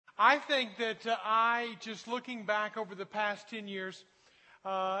I think that I, just looking back over the past 10 years,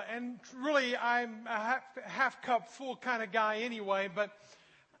 and really I'm a half cup full kind of guy anyway, but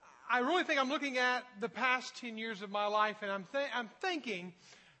I really think I'm looking at the past 10 years of my life, and I'm thinking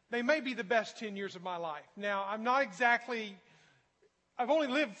they may be the best 10 years of my life. Now, I've only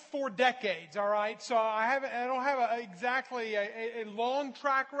lived 4 decades, all right? So I don't have exactly a long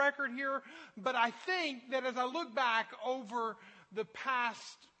track record here, but I think that as I look back over the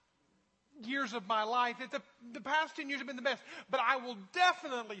past years of my life, that the past 10 years have been the best. But I will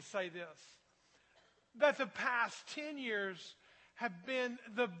definitely say this, that the past 10 years have been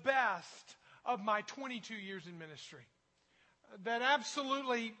the best of my 22 years in ministry. That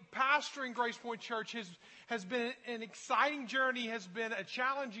absolutely pastoring Grace Point Church has been an exciting journey, has been a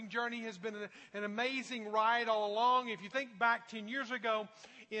challenging journey, has been an amazing ride all along. If you think back 10 years ago,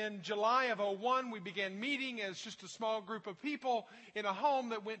 in July of 2001, we began meeting as just a small group of people in a home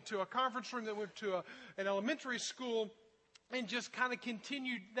that went to a conference room, that went to an elementary school, and just kind of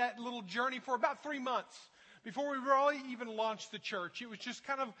continued that little journey for about 3 months. Before we really even launched the church, it was just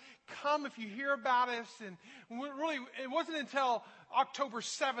kind of come if you hear about us. And really, it wasn't until October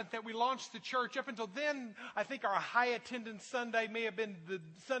 7th that we launched the church. Up until then, I think our high attendance Sunday may have been the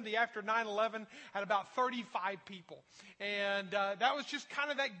Sunday after 9/11, had about 35 people. And that was just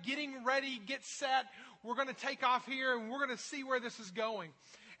kind of that getting ready, get set. We're going to take off here and we're going to see where this is going.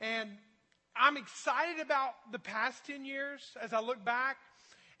 And I'm excited about the past 10 years as I look back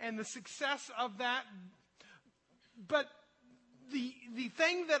and the success of that. But the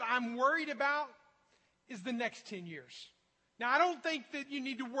thing that I'm worried about is the next 10 years. Now, I don't think that you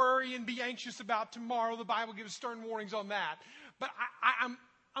need to worry and be anxious about tomorrow. The Bible gives stern warnings on that. But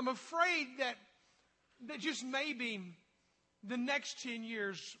I'm afraid that just maybe the next 10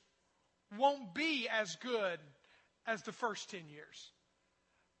 years won't be as good as the first 10 years.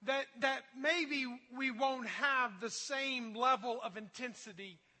 That maybe we won't have the same level of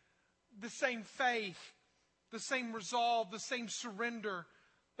intensity, the same faith, the same resolve, the same surrender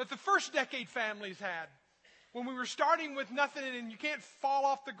that the first decade families had. When we were starting with nothing and you can't fall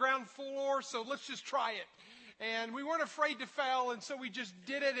off the ground floor, so let's just try it. And we weren't afraid to fail, and so we just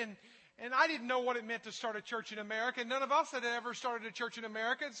did it. And I didn't know what it meant to start a church in America. None of us had ever started a church in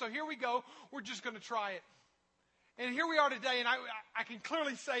America. And so here we go. We're just going to try it. And here we are today, and I can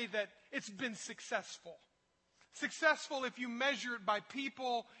clearly say that it's been successful. Successful if you measure it by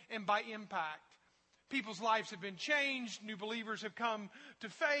people and by impact. People's lives have been changed. New believers have come to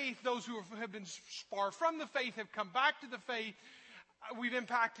faith. Those who have been far from the faith have come back to the faith. We've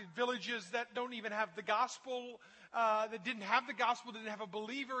impacted villages that don't even have the gospel, that didn't have the gospel, didn't have a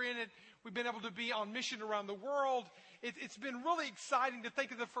believer in it. We've been able to be on mission around the world. It's been really exciting to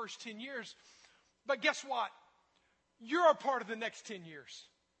think of the first 10 years. But guess what? You're a part of the next 10 years.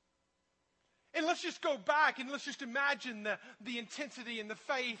 And let's just go back and let's just imagine the intensity and the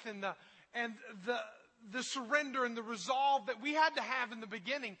faith and the surrender and the resolve that we had to have in the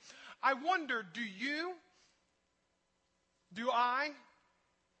beginning. I wonder, do I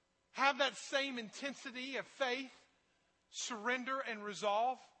have that same intensity of faith, surrender, and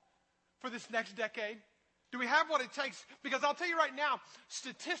resolve for this next decade? Do we have what it takes? Because I'll tell you right now,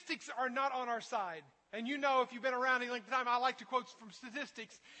 statistics are not on our side. And you know, if you've been around any length of time, I like to quote from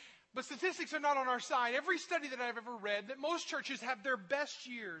statistics. But statistics are not on our side. Every study that I've ever read, that most churches have their best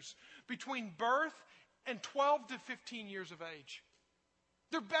years between birth and 12 to 15 years of age.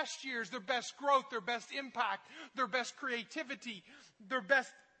 Their best years, their best growth, their best impact, their best creativity, their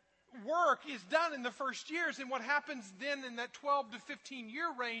best work is done in the first years. And what happens then in that 12 to 15 year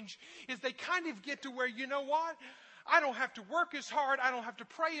range is they kind of get to where, you know what? I don't have to work as hard. I don't have to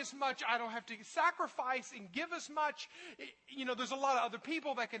pray as much. I don't have to sacrifice and give as much. You know, there's a lot of other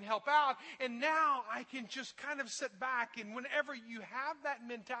people that can help out. And now I can just kind of sit back. And whenever you have that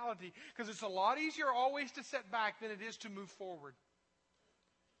mentality, because it's a lot easier always to sit back than it is to move forward.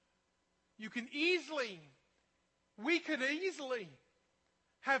 We could easily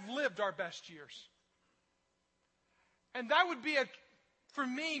have lived our best years. And that would be, for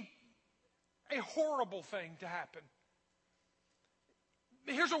me, a horrible thing to happen.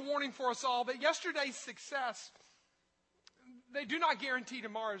 Here's a warning for us all that yesterday's success, they do not guarantee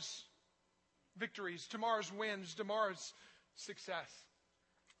tomorrow's victories, tomorrow's wins, tomorrow's success.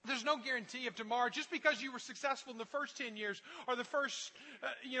 There's no guarantee of tomorrow. Just because you were successful in the first 10 years or the first,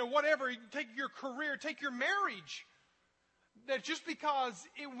 whatever, take your career, take your marriage, that just because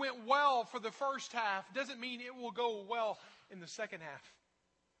it went well for the first half doesn't mean it will go well in the second half.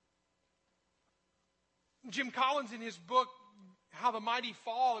 Jim Collins, in his book, How the Mighty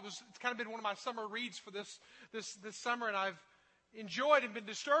Fall, it's kind of been one of my summer reads for this summer, and I've enjoyed and been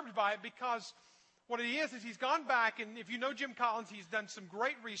disturbed by it, because what it is he's gone back, and if you know Jim Collins, he's done some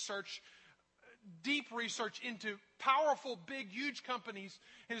great research, deep research into powerful, big, huge companies.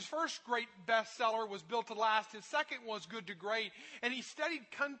 His first great bestseller was Built to Last. His second was Good to Great. And he studied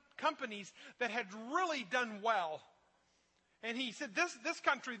companies that had really done well. And he said, this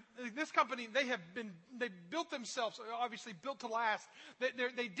company, they built themselves, obviously built to last.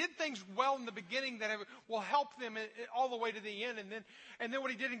 They did things well in the beginning that will help them all the way to the end. And then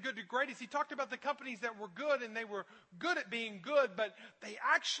what he did in Good to Great is he talked about the companies that were good, and they were good at being good, but they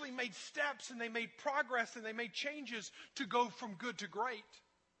actually made steps, and they made progress, and they made changes to go from good to great.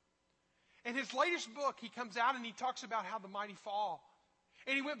 In his latest book, he comes out and he talks about how the mighty fall.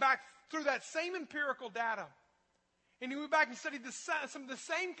 And he went back through that same empirical data. And he went back and studied some of the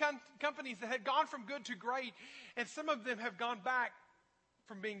same companies that had gone from good to great. And some of them have gone back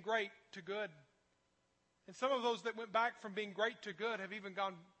from being great to good. And some of those that went back from being great to good have even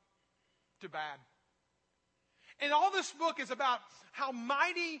gone to bad. And all this book is about how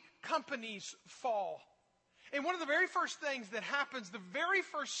mighty companies fall. And one of the very first things that happens, the very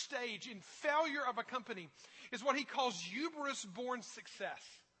first stage in failure of a company, is what he calls hubris-born success.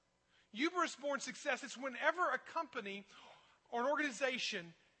 Hubris-born success. It's whenever a company or an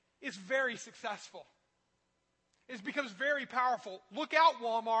organization is very successful. It becomes very powerful. Look out,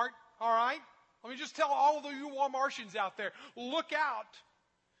 Walmart, all right? Let me just tell all of you Walmartians out there, look out.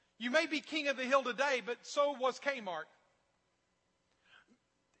 You may be king of the hill today, but so was Kmart.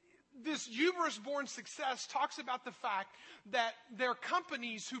 This hubris-born success talks about the fact that there are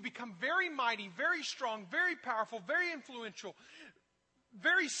companies who become very mighty, very strong, very powerful, very influential,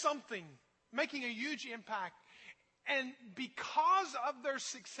 very something, making a huge impact. And because of their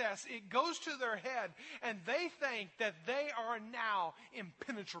success, it goes to their head, and they think that they are now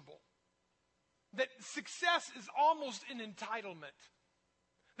impenetrable. That success is almost an entitlement.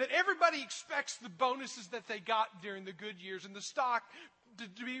 That everybody expects the bonuses that they got during the good years, and the stock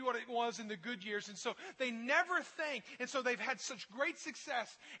to be what it was in the good years. And so they never think. And so they've had such great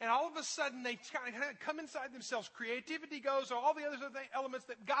success. And all of a sudden they kind of come inside themselves. Creativity goes, or all the other elements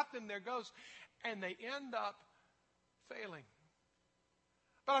that got them there goes. And they end up failing.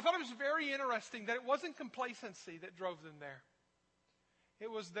 But I thought it was very interesting that it wasn't complacency that drove them there. It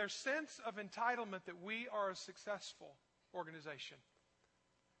was their sense of entitlement that we are a successful organization.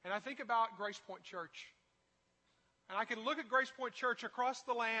 And I think about Grace Point Church. And I can look at Grace Point Church across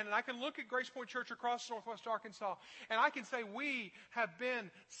the land, and I can look at Grace Point Church across Northwest Arkansas, and I can say we have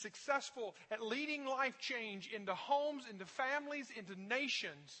been successful at leading life change into homes, into families, into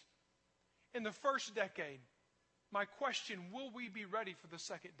nations in the first decade. My question, will we be ready for the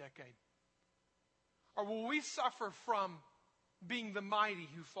second decade? Or will we suffer from being the mighty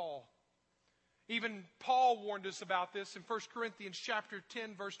who fall? Even Paul warned us about this in 1 Corinthians chapter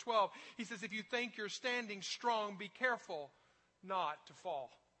 10, verse 12. He says, if you think you're standing strong, be careful not to fall.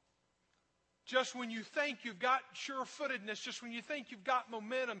 Just when you think you've got sure-footedness, just when you think you've got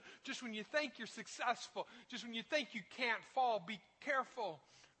momentum, just when you think you're successful, just when you think you can't fall, be careful,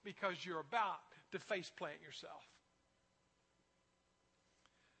 because you're about to faceplant yourself.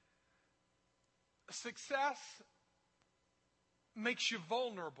 Success makes you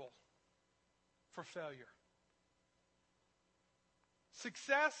vulnerable for failure.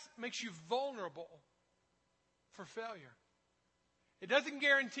 Success makes you vulnerable for failure. It doesn't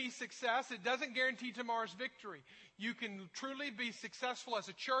guarantee success. It doesn't guarantee tomorrow's victory. You can truly be successful as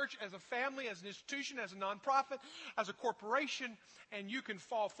a church, as a family, as an institution, as a nonprofit, as a corporation, and you can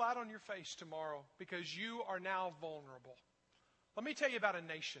fall flat on your face tomorrow because you are now vulnerable. Let me tell you about a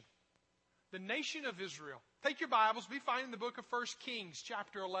nation. The nation of Israel. Take your Bibles. Be finding the book of 1 Kings,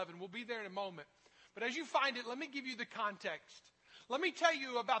 chapter 11. We'll be there in a moment. But as you find it, let me give you the context. Let me tell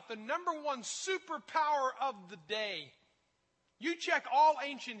you about the number one superpower of the day. You check all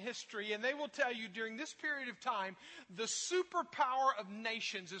ancient history, and they will tell you during this period of time, the superpower of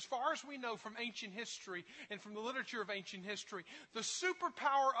nations, as far as we know from ancient history and from the literature of ancient history, the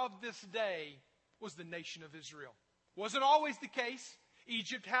superpower of this day was the nation of Israel. Wasn't always the case.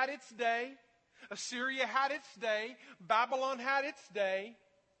 Egypt had its day. Assyria had its day. Babylon had its day.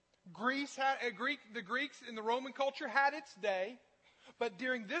 The Greeks in the Roman culture had its day. But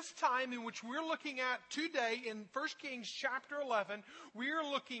during this time in which we're looking at today in 1 Kings chapter 11, we are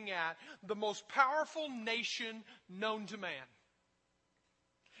looking at the most powerful nation known to man.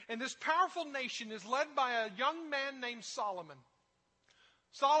 And this powerful nation is led by a young man named Solomon.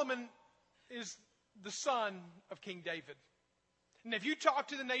 Solomon is the son of King David. And if you talk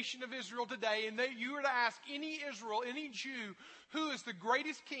to the nation of Israel today, and you were to ask any Israel, any Jew, who is the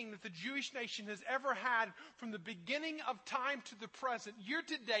greatest king that the Jewish nation has ever had from the beginning of time to the present, year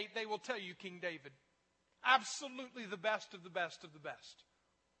to date, they will tell you King David. Absolutely the best of the best of the best.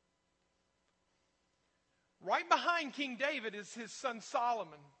 Right behind King David is his son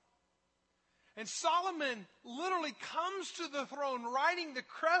Solomon. And Solomon literally comes to the throne riding the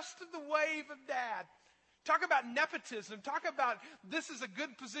crest of the wave of Dad. Talk about nepotism. Talk about this is a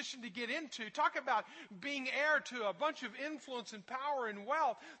good position to get into. Talk about being heir to a bunch of influence and power and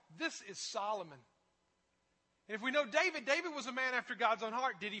wealth. This is Solomon. And if we know David, David was a man after God's own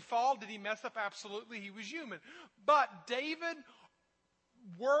heart. Did he fall? Did he mess up? Absolutely. He was human. But David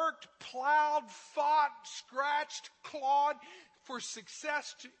worked, plowed, fought, scratched, clawed for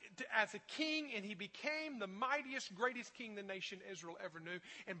success as a king, and he became the mightiest, greatest king the nation Israel ever knew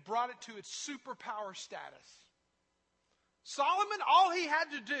and brought it to its superpower status. Solomon, all he had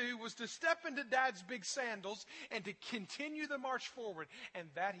to do was to step into Dad's big sandals and to continue the march forward, and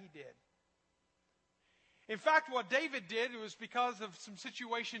that he did. In fact, what David did, it was because of some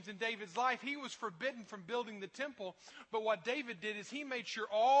situations in David's life. He was forbidden from building the temple. But what David did is he made sure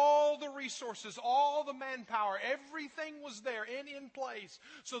all the resources, all the manpower, everything was there and in place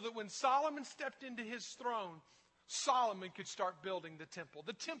so that when Solomon stepped into his throne, Solomon could start building the temple.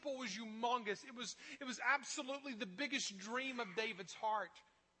 The temple was humongous. It was absolutely the biggest dream of David's heart.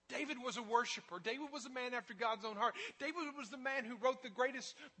 David was a worshiper. David was a man after God's own heart. David was the man who wrote the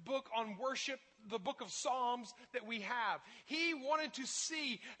greatest book on worship, the book of Psalms that we have. He wanted to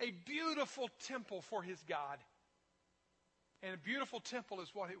see a beautiful temple for his God. And a beautiful temple is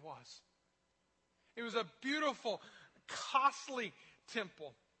what it was. It was a beautiful, costly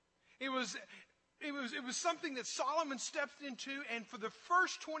temple. It was something that Solomon stepped into, and for the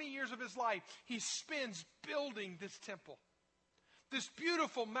first 20 years of his life, he spends building this temple. This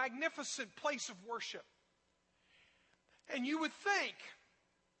beautiful, magnificent place of worship. And you would think,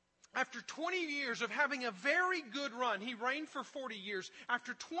 after 20 years of having a very good run, he reigned for 40 years,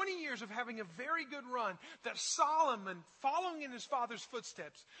 after 20 years of having a very good run, that Solomon, following in his father's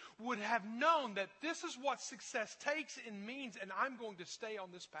footsteps, would have known that this is what success takes and means, and I'm going to stay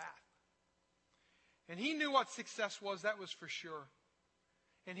on this path. And he knew what success was, that was for sure.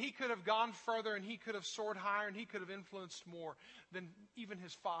 And he could have gone further, and he could have soared higher, and he could have influenced more than even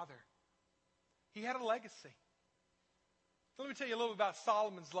his father. He had a legacy. So let me tell you a little about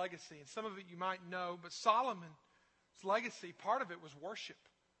Solomon's legacy. And some of it you might know, but Solomon's legacy, part of it was worship.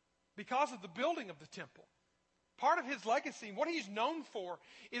 Because of the building of the temple. Part of his legacy, what he's known for,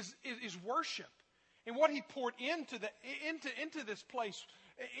 is worship. And what he poured into this place,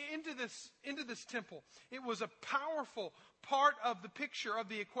 into this temple. It was a powerful part of the picture of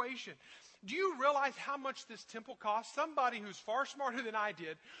the equation. Do you realize how much this temple cost? Somebody who's far smarter than I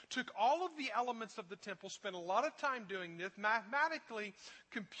did took all of the elements of the temple, spent a lot of time doing this, mathematically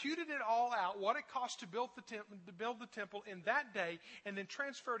computed it all out, what it cost to build the temple in that day, and then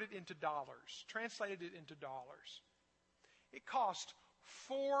transferred it into dollars, translated it into dollars. It cost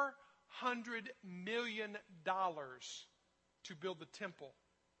 $400 million to build the temple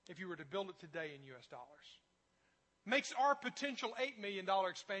if you were to build it today in U.S. dollars. Makes our potential $8 million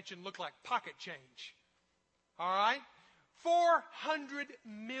expansion look like pocket change. All right? $400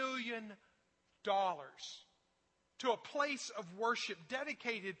 million to a place of worship,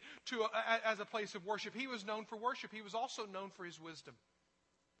 dedicated as a place of worship. He was known for worship. He was also known for his wisdom.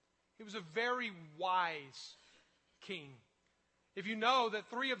 He was a very wise king. If you know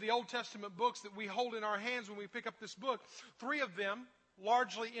that 3 of the Old Testament books that we hold in our hands when we pick up this book, 3 of them,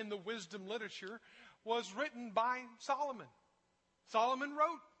 largely in the wisdom literature, was written by Solomon. Solomon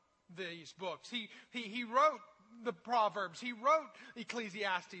wrote these books. He wrote the Proverbs. He wrote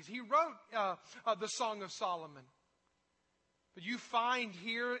Ecclesiastes. He wrote the Song of Solomon. But you find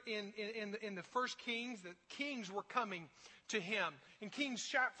here in the First Kings that kings were coming to him. In 1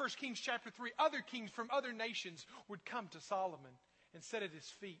 Kings chapter 3, other kings from other nations would come to Solomon and sit at his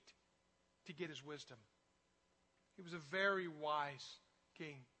feet to get his wisdom. He was a very wise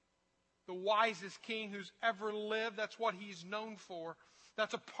king. The wisest king who's ever lived. That's what he's known for.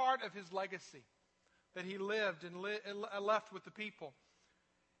 That's a part of his legacy. That he lived and left with the people.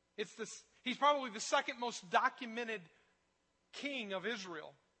 He's probably the second most documented king of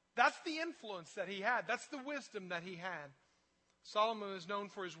Israel. That's the influence that he had. That's the wisdom that he had. Solomon is known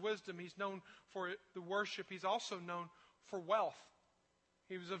for his wisdom. He's known for the worship. He's also known for wealth.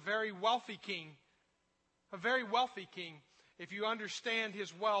 He was a very wealthy king. A very wealthy king. If you understand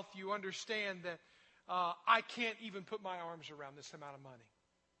his wealth, you understand that I can't even put my arms around this amount of money.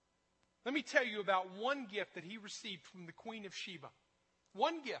 Let me tell you about one gift that he received from the Queen of Sheba.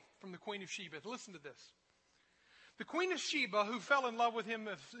 One gift from the Queen of Sheba. Listen to this. The Queen of Sheba, who fell in love with him,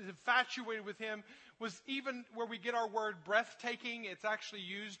 infatuated with him, was even where we get our word breathtaking. It's actually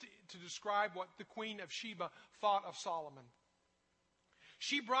used to describe what the Queen of Sheba thought of Solomon.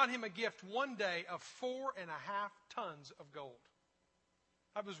 She brought him a gift one day of 4.5 tons of gold.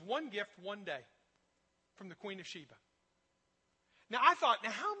 That was one gift one day from the Queen of Sheba. Now I thought,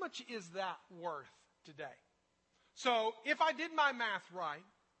 now how much is that worth today? So if I did my math right,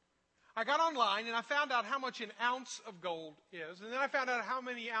 I got online and I found out how much an ounce of gold is. And then I found out how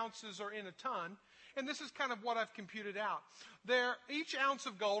many ounces are in a ton. And this is kind of what I've computed out. Each ounce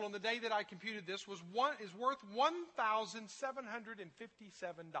of gold on the day that I computed this is worth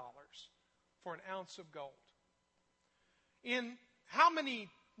 $1,757 for an ounce of gold. In how many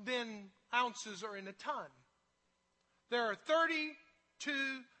then ounces are in a ton? There are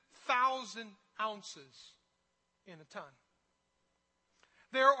 32,000 ounces in a ton.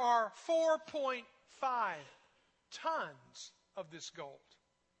 There are 4.5 tons of this gold.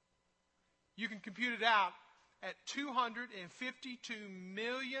 You can compute it out at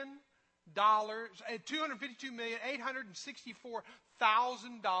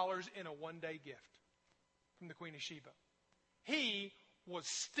 $252,864,000 in a one-day gift from the Queen of Sheba. He was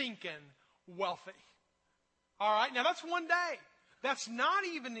stinking wealthy. All right, now that's one day. That's not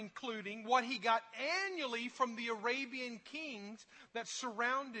even including what he got annually from the Arabian kings that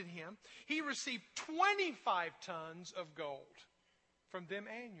surrounded him. He received 25 tons of gold from them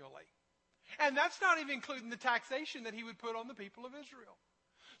annually. And that's not even including the taxation that he would put on the people of Israel.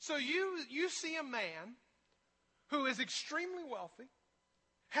 So you see a man who is extremely wealthy,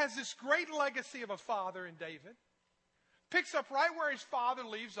 has this great legacy of a father in David, picks up right where his father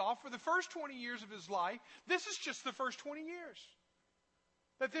leaves off for the first 20 years of his life. This is just the first 20 years.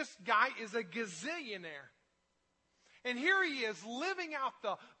 That this guy is a gazillionaire. And here he is living out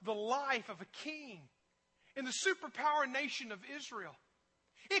the life of a king in the superpower nation of Israel.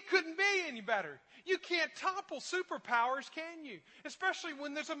 It couldn't be any better. You can't topple superpowers, can you? Especially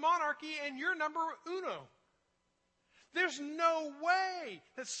when there's a monarchy and you're number uno. There's no way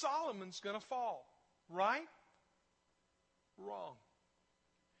that Solomon's going to fall. Right? Wrong.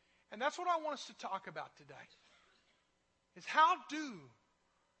 And that's what I want us to talk about today. Is how do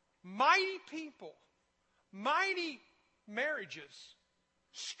mighty people, mighty marriages,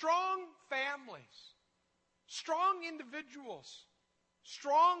 strong families, strong individuals,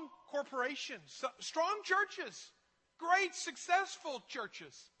 strong corporations, strong churches, great successful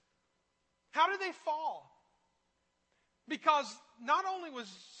churches, how do they fall? Because not only was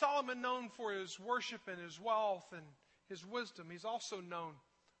Solomon known for his worship and his wealth and his wisdom, he's also known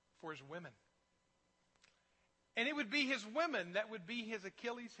for his women. And it would be his women that would be his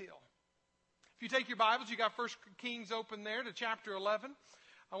Achilles heel. If you take your Bibles, you got 1 Kings open there to chapter 11.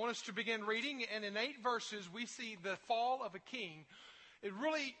 I want us to begin reading, and in 8 verses we see the fall of a king. It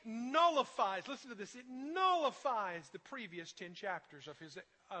really nullifies, listen to this, it nullifies the previous 10 chapters of his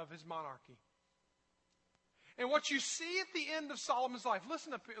monarchy. And what you see at the end of Solomon's life,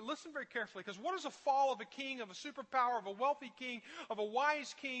 listen very carefully, because what is a fall of a king, of a superpower, of a wealthy king, of a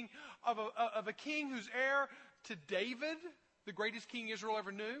wise king, of a king who's heir to David, the greatest king Israel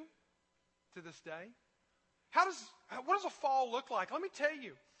ever knew to this day? What does a fall look like? Let me tell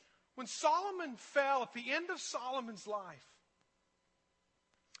you, when Solomon fell at the end of Solomon's life,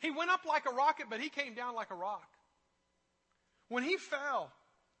 he went up like a rocket, but he came down like a rock. When he fell,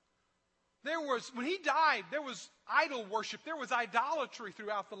 when he died, there was idol worship. There was idolatry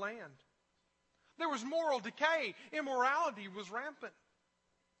throughout the land. There was moral decay. Immorality was rampant.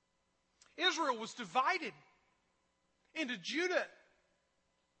 Israel was divided into Judah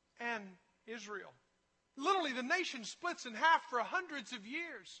and Israel. Literally, the nation splits in half for hundreds of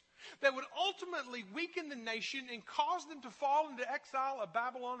years. That would ultimately weaken the nation and cause them to fall into exile of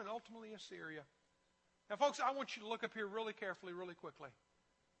Babylon and ultimately Assyria. Now, folks, I want you to look up here really carefully, really quickly.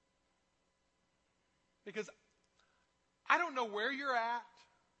 Because I don't know where you're at,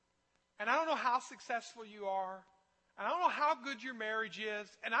 and I don't know how successful you are, and I don't know how good your marriage is,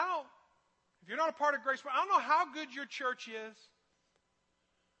 and if you're not a part of Grace, I don't know how good your church is,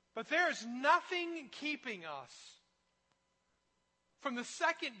 but there is nothing keeping us from the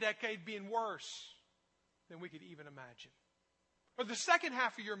second decade being worse than we could even imagine. Or the second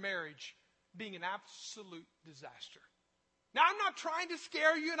half of your marriage being an absolute disaster. Now, I'm not trying to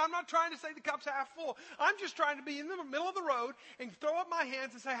scare you, and I'm not trying to say the cup's half full. I'm just trying to be in the middle of the road and throw up my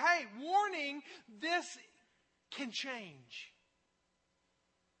hands and say, hey, warning, this can change.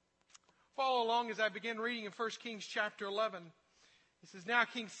 Follow along as I begin reading in 1 Kings chapter 11. He says, now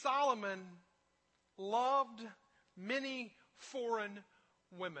King Solomon loved many foreign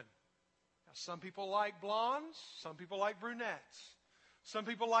women. Now, some people like blondes, some people like brunettes. Some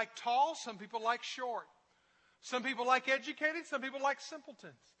people like tall, some people like short. Some people like educated, some people like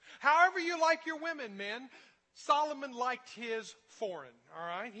simpletons. However you like your women, men, Solomon liked his foreign, all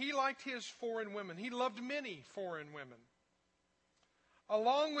right? He liked his foreign women. He loved many foreign women.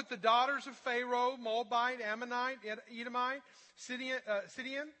 Along with the daughters of Pharaoh, Moabite, Ammonite, Edomite,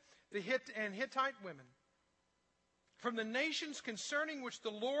 Sidonian, the Hittite women. From the nations concerning which the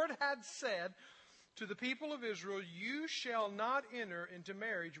Lord had said to the people of Israel, you shall not enter into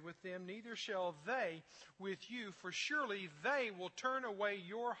marriage with them, neither shall they with you, for surely they will turn away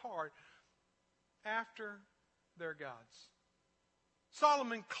your heart after their gods.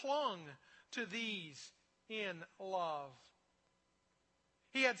 Solomon clung to these in love.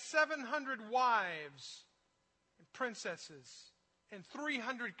 He had 700 wives and princesses and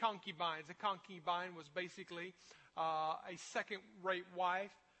 300 concubines. A concubine was basically a second-rate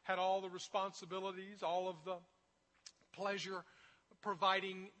wife, had all the responsibilities, all of the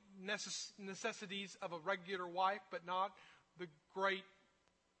pleasure-providing necessities of a regular wife, but not the great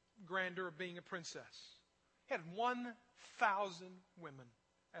grandeur of being a princess. He had 1,000 women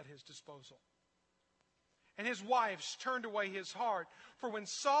at his disposal. And his wives turned away his heart. For when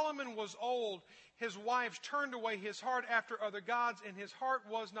Solomon was old, his wives turned away his heart after other gods, and his heart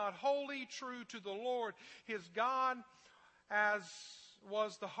was not wholly true to the Lord his God, as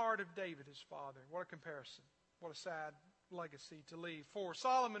was the heart of David his father. What a comparison. What a sad legacy to leave. For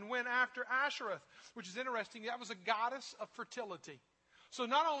Solomon went after Ashereth, which is interesting. That was a goddess of fertility. So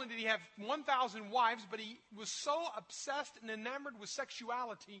not only did he have 1,000 wives, but he was so obsessed and enamored with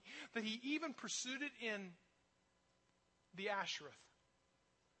sexuality that he even pursued it in the Ashereth,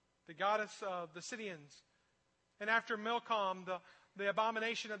 the goddess of the Sidonians. And after Milcom, the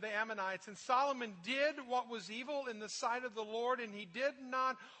abomination of the Ammonites. And Solomon did what was evil in the sight of the Lord, and he did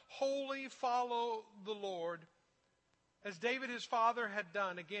not wholly follow the Lord, as David his father had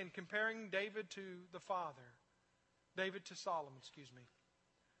done. Again, comparing David to the father. David to Solomon,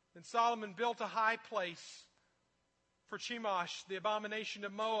 Then Solomon built a high place for Chemosh, the abomination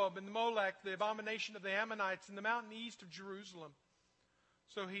of Moab, and Molech, the abomination of the Ammonites, in the mountain east of Jerusalem.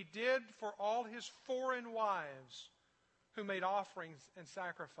 So he did for all his foreign wives who made offerings and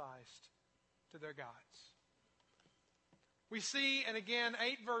sacrificed to their gods. We see, and again,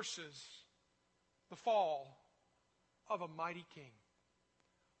 8 verses, the fall of a mighty king.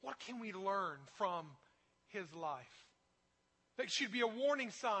 What can we learn from his life? That should be a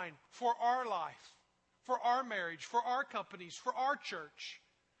warning sign for our life, for our marriage, for our companies, for our church,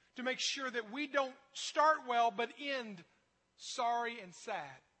 to make sure that we don't start well but end sorry and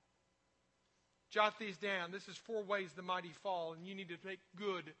sad. Jot these down. This is 4 ways the mighty fall, and you need to take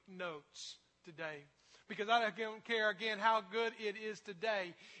good notes today. Because I don't care, again, how good it is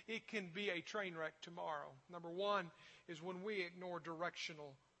today, it can be a train wreck tomorrow. Number 1 is when we ignore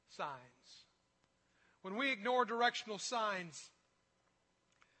directional signs. When we ignore directional signs,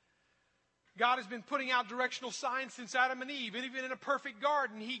 God has been putting out directional signs since Adam and Eve. And even in a perfect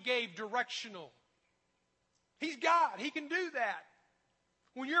garden, He gave directional. He's God. He can do that.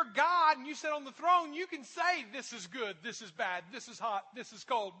 When you're God and you sit on the throne, you can say, this is good, this is bad, this is hot, this is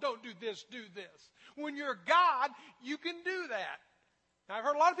cold, don't do this, do this. When you're God, you can do that. Now, I've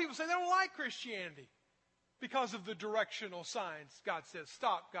heard a lot of people say they don't like Christianity because of the directional signs. God says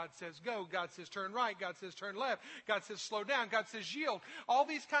stop, God says go, God says turn right, God says turn left, God says slow down, God says yield. All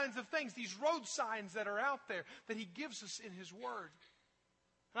these kinds of things, these road signs that are out there that He gives us in His Word.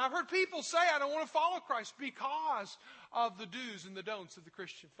 And I've heard people say, I don't want to follow Christ because of the do's and the don'ts of the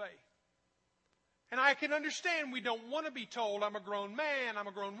Christian faith. And I can understand we don't want to be told, I'm a grown man, I'm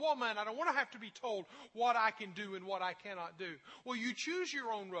a grown woman. I don't want to have to be told what I can do and what I cannot do. Well, you choose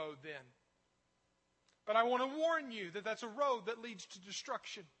your own road then. But I want to warn you that that's a road that leads to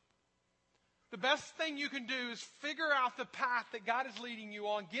destruction. The best thing you can do is figure out the path that God is leading you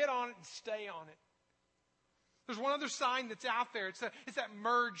on, get on it, and stay on it. There's one other sign that's out there. It's that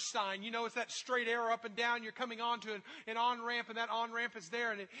merge sign. You know, it's that straight arrow up and down. You're coming onto an on-ramp, and that on-ramp is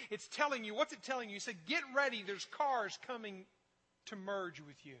there. And it's telling you, what's it telling you? It said, get ready. There's cars coming to merge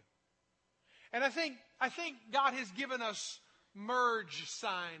with you. And I think God has given us merge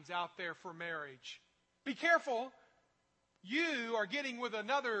signs out there for marriage. Be careful. You are getting with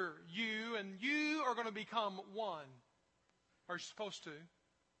another you, and you are going to become one. Or you're supposed to.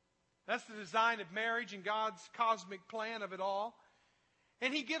 That's the design of marriage and God's cosmic plan of it all.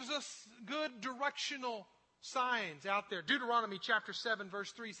 And He gives us good directional signs out there. Deuteronomy chapter 7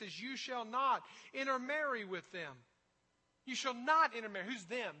 verse 3 says, you shall not intermarry with them. You shall not intermarry. Who's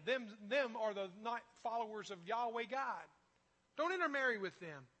them? Them are the not followers of Yahweh God. Don't intermarry with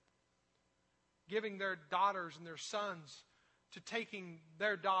them. Giving their daughters and their sons to taking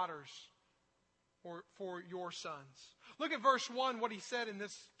their daughters for your sons. Look at verse 1, what he said in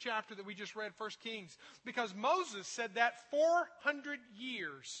this chapter that we just read, 1 Kings. Because Moses said that 400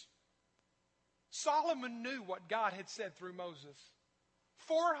 years. Solomon knew what God had said through Moses.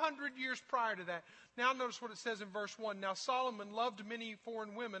 400 years prior to that. Now notice what it says in verse 1. Now Solomon loved many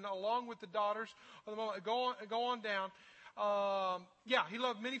foreign women along with the daughters. Go on down. He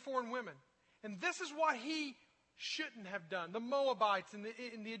loved many foreign women. And this is what he shouldn't have done. The Moabites and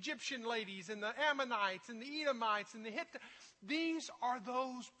the Egyptian ladies and the Ammonites and the Edomites and the Hittites. These are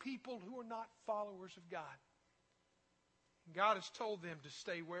those people who are not followers of God. God has told them to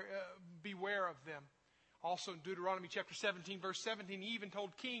beware of them. Also in Deuteronomy chapter 17, verse 17, he even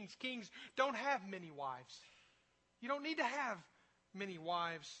told kings, don't have many wives. You don't need to have many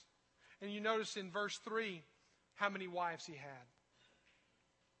wives. And you notice in verse 3 how many wives he had.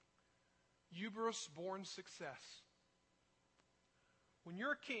 Hubris-born success. When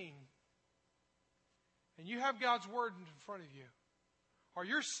you're a king and you have God's word in front of you, or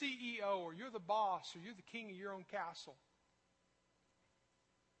you're CEO, or you're the boss, or you're the king of your own castle,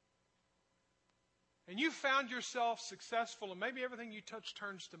 and you found yourself successful, and maybe everything you touch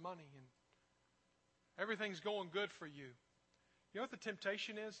turns to money, and everything's going good for you. You know what the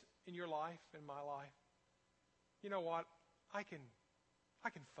temptation is in your life, in my life? You know what? I can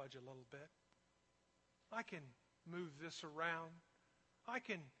fudge a little bit. I can move this around. I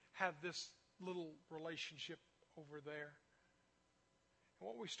can have this little relationship over there. And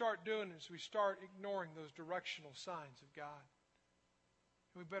what we start doing is we start ignoring those directional signs of God.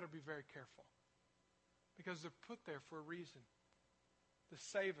 And we better be very careful. Because they're put there for a reason. To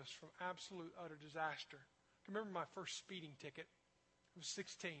save us from absolute, utter disaster. I remember my first speeding ticket. I was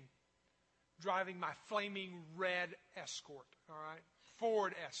 16. Driving my flaming red Escort. All right?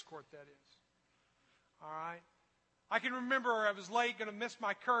 Ford Escort, that is. All right? I can remember I was late, going to miss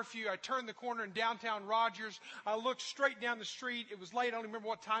my curfew. I turned the corner in downtown Rogers. I looked straight down the street. It was late. I don't remember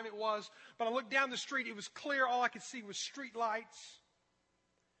what time it was. But I looked down the street. It was clear. All I could see was street lights.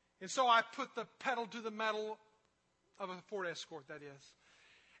 And so I put the pedal to the metal of a Ford Escort, that is.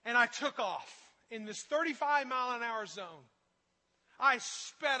 And I took off in this 35-mile-an-hour zone. I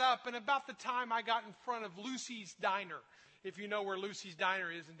sped up, and about the time I got in front of Lucy's Diner, if you know where Lucy's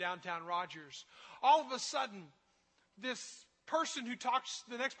Diner is in downtown Rogers, all of a sudden, this person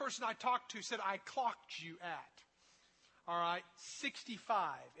the next person I talked to said, I clocked you at, all right,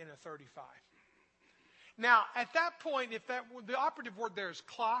 65 in a 35. Now, at that point, the operative word there is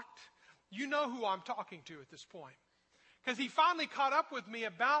clocked, you know who I'm talking to at this point. Because he finally caught up with me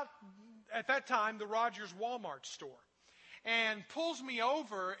about, at that time, the Rogers Walmart store. And pulls me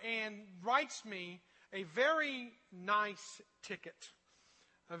over and writes me a very nice ticket.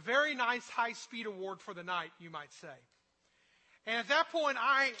 A very nice high-speed award for the night, you might say. And at that point,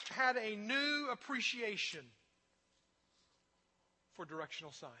 I had a new appreciation for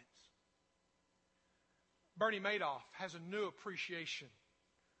directional signs. Bernie Madoff has a new appreciation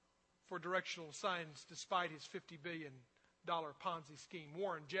for directional signs despite his $50 billion Ponzi scheme.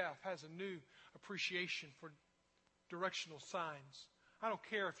 Warren Jeff has a new appreciation for directional signs. I don't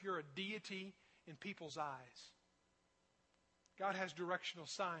care if you're a deity in people's eyes. God has directional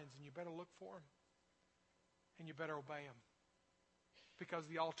signs, and you better look for them. And you better obey them. Because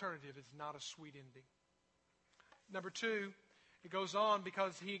the alternative is not a sweet ending. Number 2, it goes on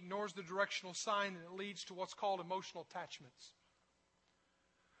because he ignores the directional sign, and it leads to what's called emotional attachments.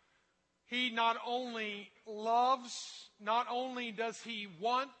 He not only loves, not only does he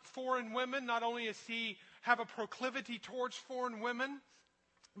want foreign women, not only does he have a proclivity towards foreign women,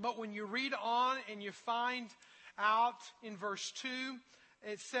 but when you read on and you find out in verse 2,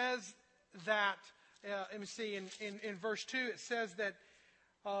 it says that, let me see, in verse 2 it says that,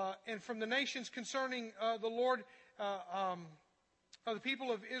 and from the nations concerning the Lord, of the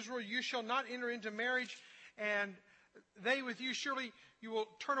people of Israel, you shall not enter into marriage, and they with you, surely you will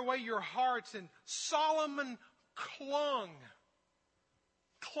turn away your hearts. And Solomon clung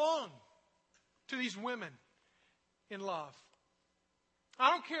to these women in love.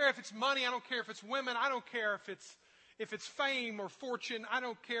 I don't care if it's money. I don't care if it's women. I don't care if it's fame or fortune. I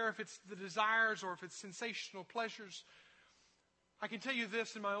don't care if it's the desires or if it's sensational pleasures. I can tell you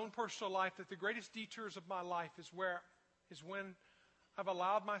this in my own personal life, that the greatest detours of my life is when I've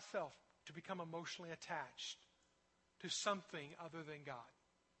allowed myself to become emotionally attached to something other than God.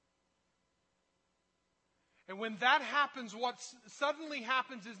 And when that happens, what suddenly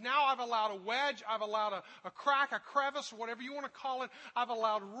happens is now I've allowed a wedge, I've allowed a crack, a crevice, whatever you want to call it. I've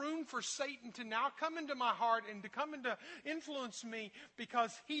allowed room for Satan to now come into my heart and to come into influence me,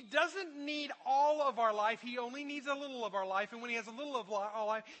 because he doesn't need all of our life. He only needs a little of our life. And when he has a little of our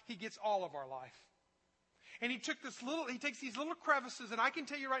life, he gets all of our life. And he takes these little crevices, and I can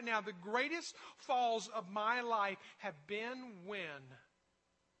tell you right now, the greatest falls of my life have been when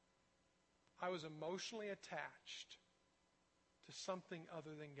I was emotionally attached to something other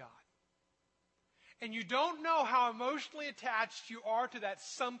than God. And you don't know how emotionally attached you are to that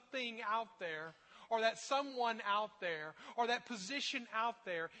something out there, or that someone out there, or that position out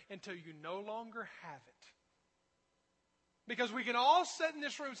there, until you no longer have it. Because we can all sit in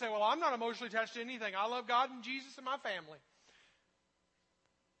this room and say, well, I'm not emotionally attached to anything. I love God and Jesus and my family.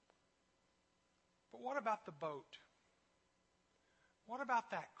 But what about the boat? What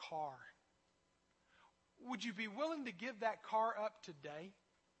about that car? Would you be willing to give that car up today?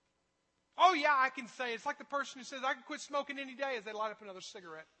 Oh yeah, I can say. It's like the person who says, I can quit smoking any day, as they light up another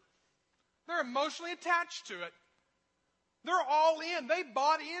cigarette. They're emotionally attached to it. They're all in. They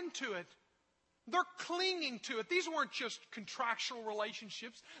bought into it. They're clinging to it. These weren't just contractual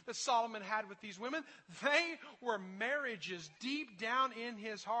relationships that Solomon had with these women. They were marriages deep down in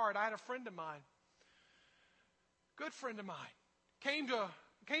his heart. I had a friend of mine, good friend of mine, came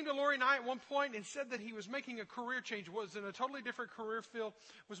to Lori and I at one point and said that he was making a career change, was in a totally different career field,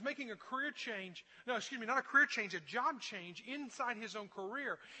 was making a career change, not a career change, a job change inside his own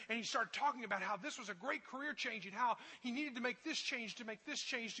career. And he started talking about how this was a great career change and how he needed to make this change,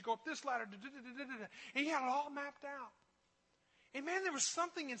 to go up this ladder, and he had it all mapped out. And man, there was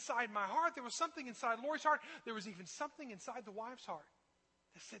something inside my heart, there was something inside Lori's heart, there was even something inside the wife's heart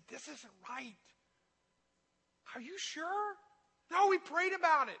that said, this isn't right. Are you sure? No, we prayed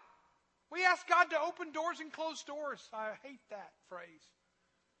about it. We asked God to open doors and close doors. I hate that phrase.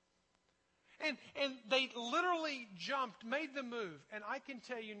 And they literally jumped, made the move. And I can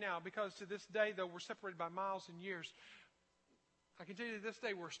tell you now, because to this day, though we're separated by miles and years, I can tell you to this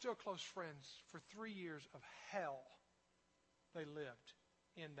day we're still close friends. For 3 years of hell they lived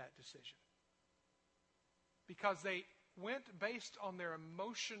in that decision. Because they went based on their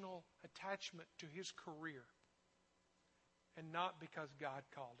emotional attachment to his career, and not because God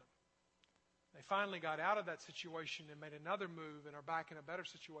called them. They finally got out of that situation and made another move and are back in a better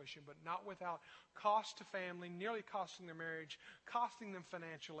situation, but not without cost to family, nearly costing their marriage, costing them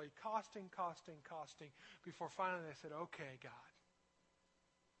financially, costing, before finally they said, okay, God,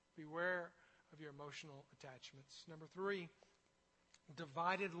 beware of your emotional attachments. Number 3,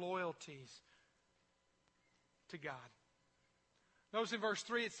 divided loyalties to God. Notice in verse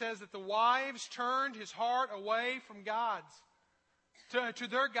 3 it says that the wives turned his heart away from God's, to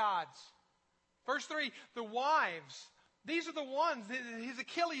their gods. Verse 3, the wives, these are the ones, his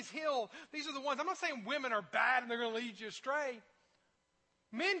Achilles heel, these are the ones. I'm not saying women are bad and they're going to lead you astray.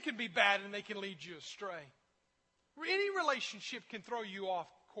 Men can be bad and they can lead you astray. Any relationship can throw you off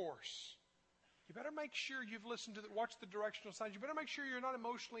course. You better make sure you've listened to watch the directional signs. You better make sure you're not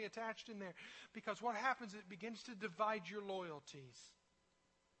emotionally attached in there. Because what happens is it begins to divide your loyalties.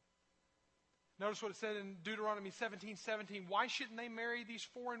 Notice what it said in Deuteronomy 17:17. Why shouldn't they marry these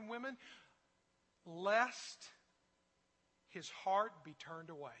foreign women? Lest his heart be turned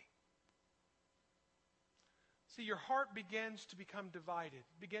away. See, your heart begins to become divided,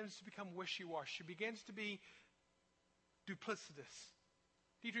 begins to become wishy-washy, begins to be duplicitous.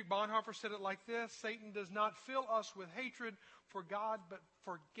 Dietrich Bonhoeffer said it like this: Satan does not fill us with hatred for God, but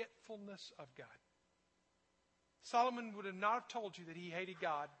forgetfulness of God. Solomon would have not have told you that he hated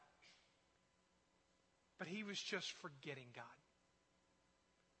God, but he was just forgetting God.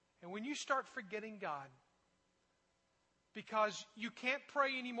 And when you start forgetting God, because you can't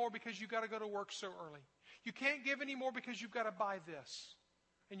pray anymore because you've got to go to work so early. You can't give anymore because you've got to buy this.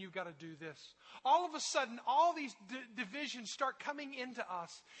 And you've got to do this. All of a sudden, all these divisions start coming into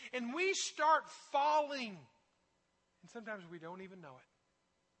us. And we start falling. And sometimes we don't even know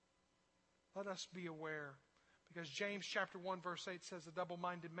it. Let us be aware. Because James chapter 1 verse 8 says, a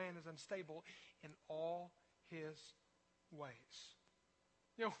double-minded man is unstable in all his ways.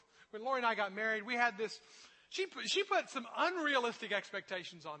 You know, when Lori and I got married, we had this, she put some unrealistic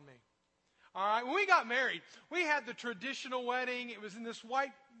expectations on me. All right, when we got married, we had the traditional wedding. It was in this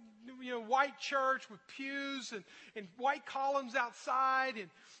white church with pews and white columns outside,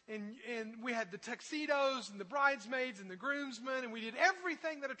 and we had the tuxedos and the bridesmaids and the groomsmen, and we did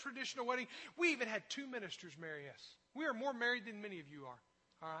everything that a traditional wedding. We even had 2 ministers marry us. We are more married than many of you are.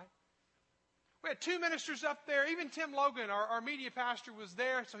 All right, We had 2 ministers up there. Even Tim Logan, our media pastor, was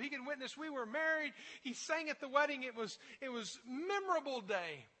there so he could witness. We were married. He sang at the wedding. It was memorable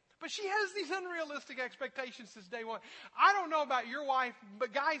day. But she has these unrealistic expectations since day one. I don't know about your wife,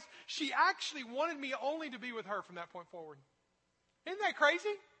 but guys, she actually wanted me only to be with her from that point forward. Isn't that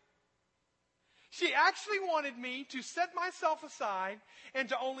crazy? She actually wanted me to set myself aside and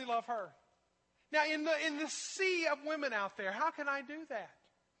to only love her. Now, in the sea of women out there, how can I do that?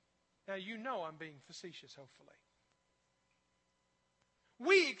 Now, you know I'm being facetious, hopefully.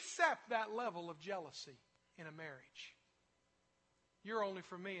 We accept that level of jealousy in a marriage. You're only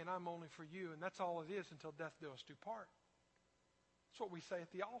for me and I'm only for you, and that's all it is until death do us do part. That's what we say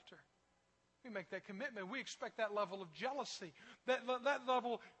at the altar. We make that commitment. We expect that level of jealousy. That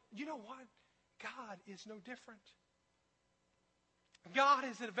level, you know what? God is no different. God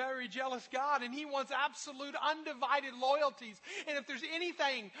is a very jealous God, and He wants absolute, undivided loyalties. And if there's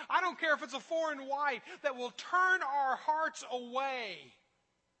anything, I don't care if it's a foreign wife, that will turn our hearts away,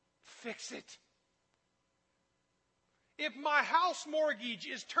 fix it. If my house mortgage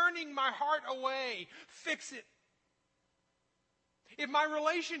is turning my heart away, fix it. If my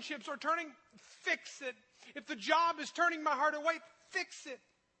relationships are turning, fix it. If the job is turning my heart away, fix it.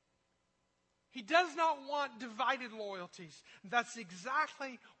 He does not want divided loyalties. That's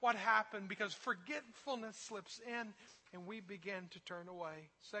exactly what happened because forgetfulness slips in and we begin to turn away.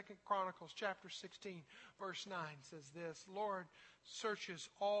 2 Chronicles chapter 16 verse 9 says this, Lord searches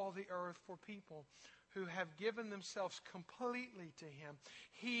all the earth for people who have given themselves completely to Him.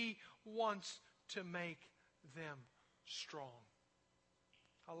 He wants to make them strong.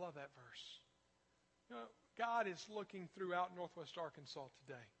 I love that verse. You know, God is looking throughout Northwest Arkansas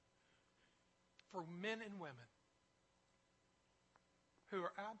today for men and women who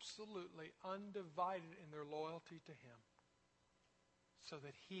are absolutely undivided in their loyalty to Him so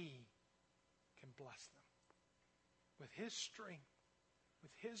that He can bless them with His strength,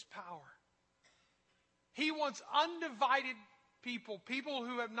 with His power. He wants undivided people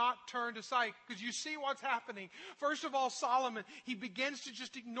who have not turned aside. Because you see what's happening. First of all, Solomon, he begins to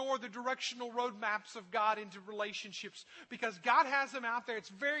just ignore the directional roadmaps of God into relationships. Because God has him out there. It's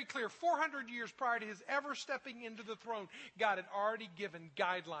very clear. 400 years prior to his ever stepping into the throne, God had already given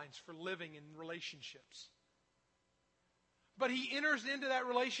guidelines for living in relationships. But he enters into that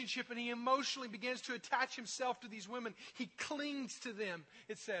relationship and he emotionally begins to attach himself to these women. He clings to them,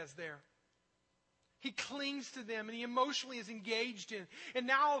 it says there. He clings to them and he emotionally is engaged in. And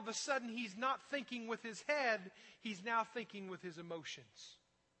now all of a sudden he's not thinking with his head. He's now thinking with his emotions.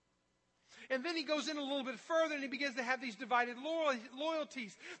 And then he goes in a little bit further and he begins to have these divided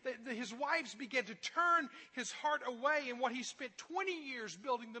loyalties. His wives begin to turn his heart away. And what he spent 20 years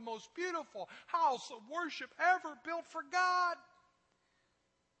building the most beautiful house of worship ever built for God.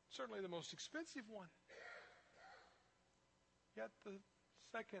 Certainly the most expensive one. Yet the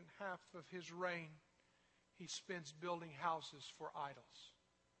second half of his reign, he spends building houses for idols.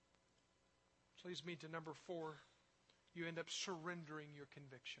 Which leads me to number 4. You end up surrendering your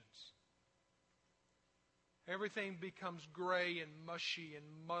convictions. Everything becomes gray and mushy and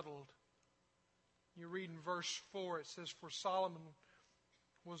muddled. You read in verse 4, it says, For Solomon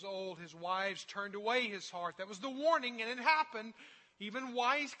was old, his wives turned away his heart. That was the warning, and it happened. Even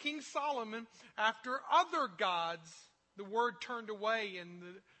wise King Solomon, after other gods, the word turned away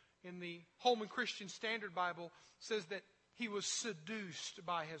in the Holman Christian Standard Bible says that he was seduced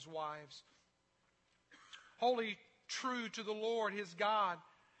by his wives. Wholly true to the Lord his God,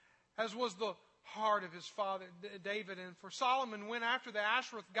 as was the heart of his father David. And for Solomon went after the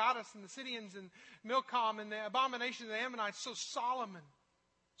Ashereth goddess and the Sidonians and Milcom and the abomination of the Ammonites. So Solomon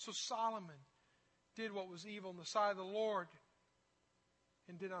did what was evil in the sight of the Lord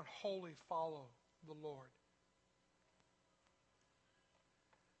and did not wholly follow the Lord.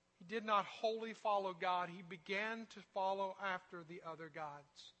 He did not wholly follow God. He began to follow after the other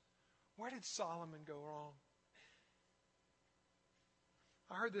gods. Where did Solomon go wrong?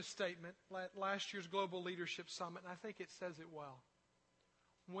 I heard this statement at last year's Global Leadership Summit, and I think it says it well.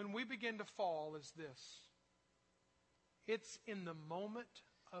 When we begin to fall is this. It's in the moment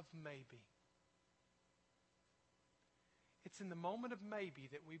of maybe. It's in the moment of maybe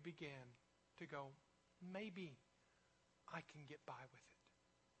that we begin to go, maybe I can get by with it.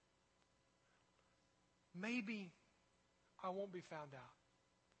 Maybe I won't be found out.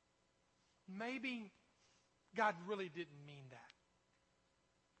 Maybe God really didn't mean that.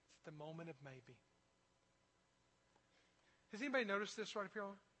 It's the moment of maybe. Has anybody noticed this right up here?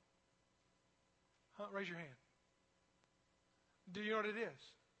 Raise your hand. Do you know what it is?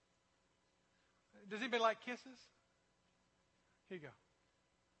 Does anybody like kisses? Here you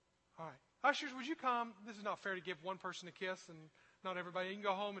go. All right. Ushers, would you come? This is not fair to give one person a kiss and not everybody. You can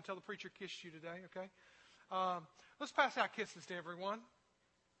go home and tell the preacher kissed you today, okay? Let's pass out kisses to everyone.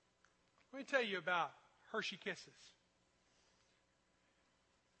 Let me tell you about Hershey Kisses.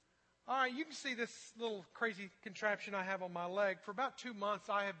 All right, you can see this little crazy contraption I have on my leg. For about 2 months,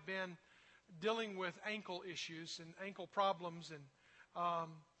 I have been dealing with ankle issues and ankle problems. And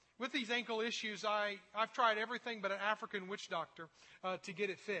with these ankle issues, I've tried everything but an African witch doctor to get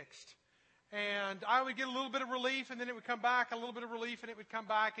it fixed. And I would get a little bit of relief, and then it would come back, a little bit of relief, and it would come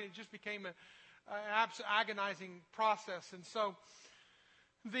back, and it just became an agonizing process. And so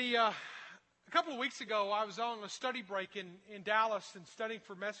a couple of weeks ago, I was on a study break in Dallas and studying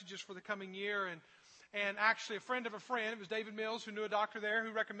for messages for the coming year. And actually, a friend of a friend, it was David Mills, who knew a doctor there,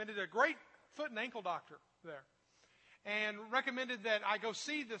 who recommended a great foot and ankle doctor there. And recommended that I go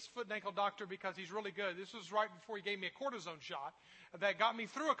see this foot and ankle doctor because he's really good. This was right before he gave me a cortisone shot that got me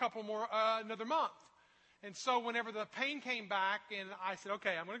through another month. And so whenever the pain came back, and I said,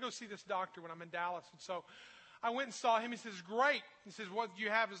 okay, I'm going to go see this doctor when I'm in Dallas. And so I went and saw him. He says, great. He says, what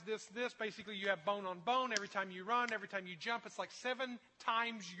you have is this. Basically, you have bone on bone. Every time you run, every time you jump, it's like 7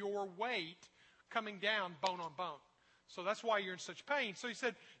 times your weight coming down bone on bone. So that's why you're in such pain. So he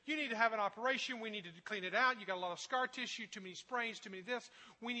said, you need to have an operation. We need to clean it out. You got a lot of scar tissue, too many sprains, too many this.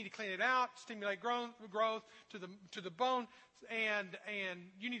 We need to clean it out, stimulate growth to the bone, and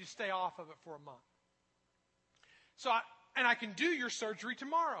you need to stay off of it for a month. So I can do your surgery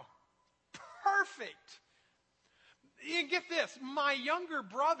tomorrow. Perfect. And get this, my younger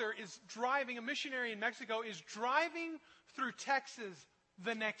brother is driving, a missionary in Mexico, is driving through Texas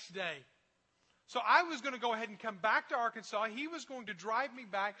the next day. So I was going to go ahead and come back to Arkansas. He was going to drive me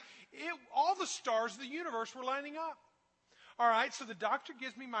back. All the stars of the universe were lining up. All right, so the doctor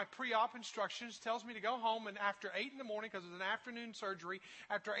gives me my pre-op instructions, tells me to go home, and after 8 in the morning, because it was an afternoon surgery,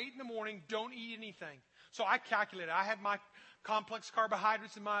 after 8 in the morning, don't eat anything. So I calculated. I had my complex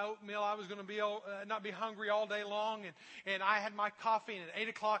carbohydrates in my oatmeal. I was going to not be hungry all day long, and I had my coffee, and at 8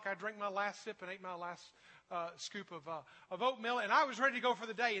 o'clock, I drank my last sip and ate my last scoop of oatmeal, and I was ready to go for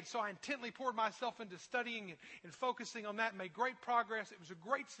the day. And so I intently poured myself into studying and focusing on that, made great progress. It was a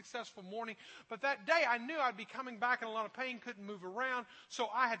great, successful morning. But that day, I knew I'd be coming back in a lot of pain, couldn't move around. So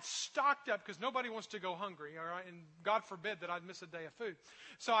I had stocked up, because nobody wants to go hungry, all right? And God forbid that I'd miss a day of food.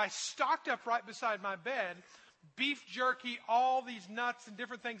 So I stocked up right beside my bed, beef jerky, all these nuts and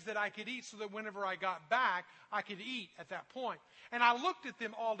different things that I could eat, so that whenever I got back, I could eat at that point. And I looked at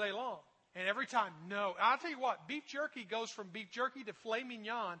them all day long. And every time, no. I'll tell you what, beef jerky goes from beef jerky to filet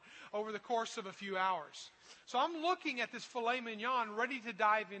mignon over the course of a few hours. So I'm looking at this filet mignon, ready to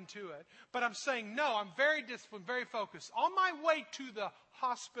dive into it. But I'm saying, no, I'm very disciplined, very focused. On my way to the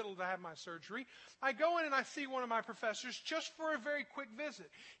hospital to have my surgery, I go in and I see one of my professors just for a very quick visit.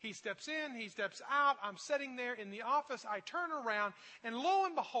 He steps in, he steps out. I'm sitting there in the office. I turn around, and lo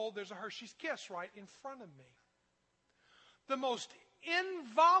and behold, there's a Hershey's Kiss right in front of me. The most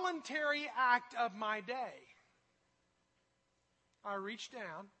involuntary act of my day. I reach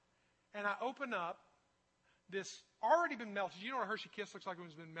down and I open up this already been melted. You know what a Hershey Kiss looks like when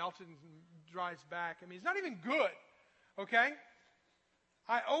it's been melted and dries back. I mean, it's not even good. Okay?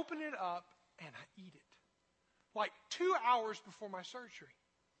 I open it up and I eat it. Like 2 hours before my surgery.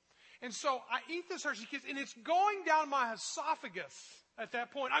 And so I eat this Hershey Kiss, and it's going down my esophagus at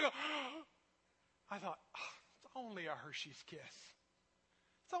that point. I go, I thought, it's only a Hershey's Kiss.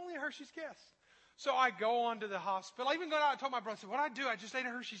 It's only a Hershey's Kiss. So I go on to the hospital. I even got out and told my brother, what did I do? I just ate a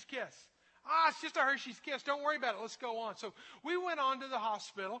Hershey's Kiss. It's just a Hershey's Kiss. Don't worry about it. Let's go on. So we went on to the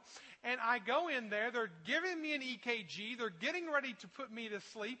hospital, and I go in there. They're giving me an EKG. They're getting ready to put me to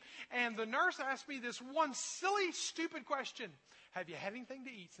sleep. And the nurse asked me this one silly, stupid question. Have you had anything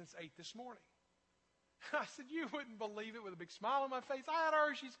to eat since 8 this morning? I said, you wouldn't believe it, with a big smile on my face. I had a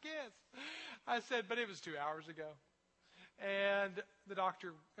Hershey's Kiss. I said, but it was 2 hours ago. And the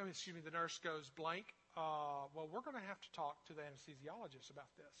nurse goes, blank, well, we're going to have to talk to the anesthesiologist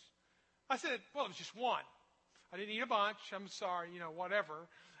about this. I said, well, it was just one. I didn't eat a bunch. I'm sorry, whatever.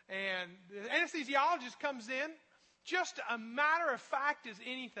 And the anesthesiologist comes in, just a matter of fact as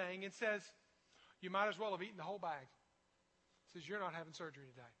anything, and says, you might as well have eaten the whole bag. Says, you're not having surgery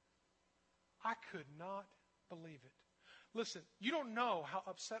today. I could not believe it. Listen, you don't know how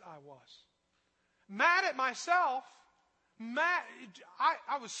upset I was. Mad at myself.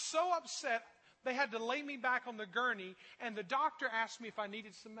 I was so upset, they had to lay me back on the gurney, and the doctor asked me if I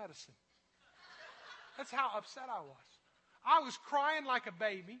needed some medicine. That's how upset I was. I was crying like a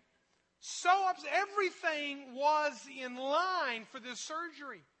baby. So upset. Everything was in line for this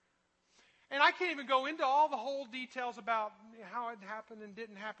surgery. And I can't even go into all the whole details about how it happened and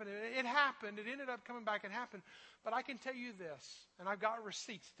didn't happen. It happened. It ended up coming back and happened. But I can tell you this, and I've got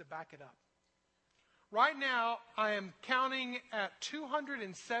receipts to back it up. Right now, I am counting at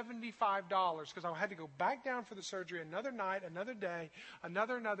 $275 because I had to go back down for the surgery another night, another day,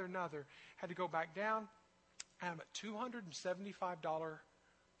 another. Had to go back down. I'm at $275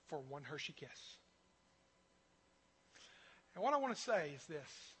 for one Hershey Kiss. And what I want to say is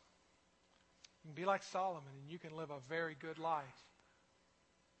this. You can be like Solomon and you can live a very good life.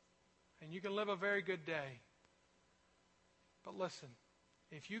 And you can live a very good day. But listen,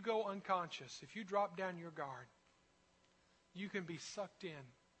 if you go unconscious, if you drop down your guard, you can be sucked in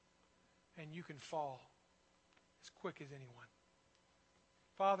and you can fall as quick as anyone.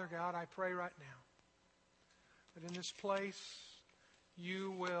 Father God, I pray right now that in this place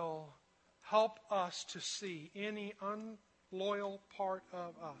you will help us to see any unloyal part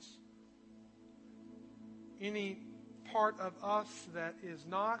of us. Any part of us that is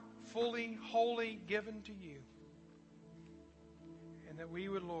not fully, wholly given to you. And that we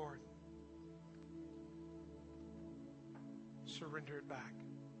would, Lord, surrender it back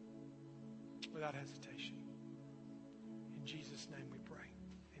without hesitation. In Jesus' name we pray.